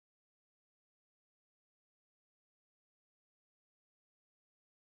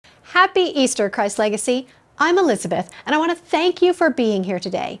Happy Easter, Christ Legacy! I'm Elizabeth, and I want to thank you for being here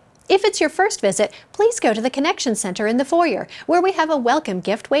today. If it's your first visit, please go to the Connection Center in the foyer, where we have a welcome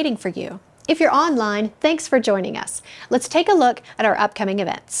gift waiting for you. If you're online, thanks for joining us. Let's take a look at our upcoming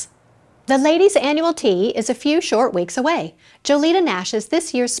events. The Ladies' Annual Tea is a few short weeks away. Jolita Nash is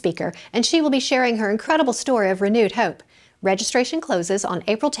this year's speaker, and she will be sharing her incredible story of renewed hope. Registration closes on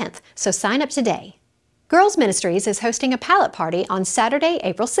April 10th, so sign up today. Girls Ministries is hosting a palette party on Saturday,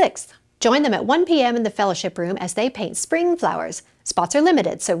 April 6th. Join them at 1 p.m. in the fellowship room as they paint spring flowers. Spots are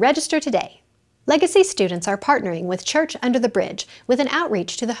limited, so register today. Legacy students are partnering with Church Under the Bridge with an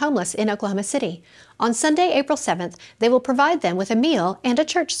outreach to the homeless in Oklahoma City. On Sunday, April 7th, they will provide them with a meal and a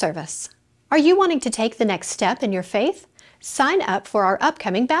church service. Are you wanting to take the next step in your faith? Sign up for our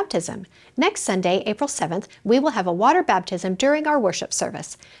upcoming baptism. Next Sunday, April 7th, we will have a water baptism during our worship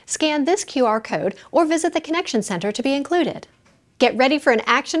service. Scan this QR code or visit the Connection Center to be included. Get ready for an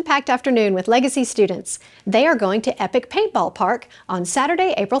action-packed afternoon with Legacy students. They are going to Epic Paintball Park on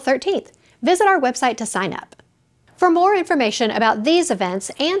Saturday, April 13th. Visit our website to sign up. For more information about these events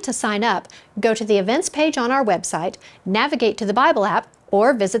and to sign up, go to the events page on our website, navigate to the Bible app,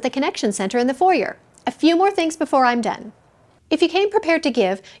 or visit the Connection Center in the foyer. A few more things before I'm done. If you came prepared to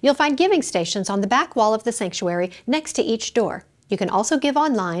give, you'll find giving stations on the back wall of the sanctuary next to each door. You can also give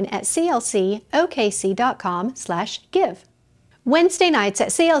online at clcokc.com/give. Wednesday nights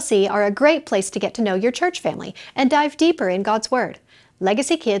at CLC are a great place to get to know your church family and dive deeper in God's Word.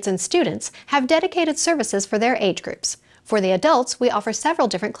 Legacy kids and students have dedicated services for their age groups. For the adults, we offer several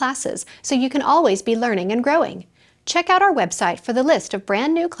different classes, so you can always be learning and growing. Check out our website for the list of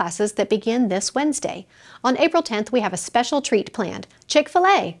brand new classes that begin this Wednesday. On April 10th, we have a special treat planned,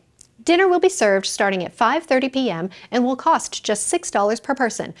 Chick-fil-A. Dinner will be served starting at 5:30 p.m. and will cost just $6 per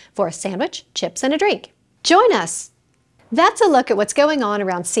person for a sandwich, chips, and a drink. Join us! That's a look at what's going on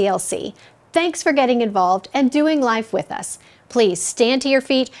around CLC. Thanks for getting involved and doing life with us. Please stand to your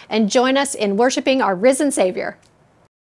feet and join us in worshiping our risen Savior.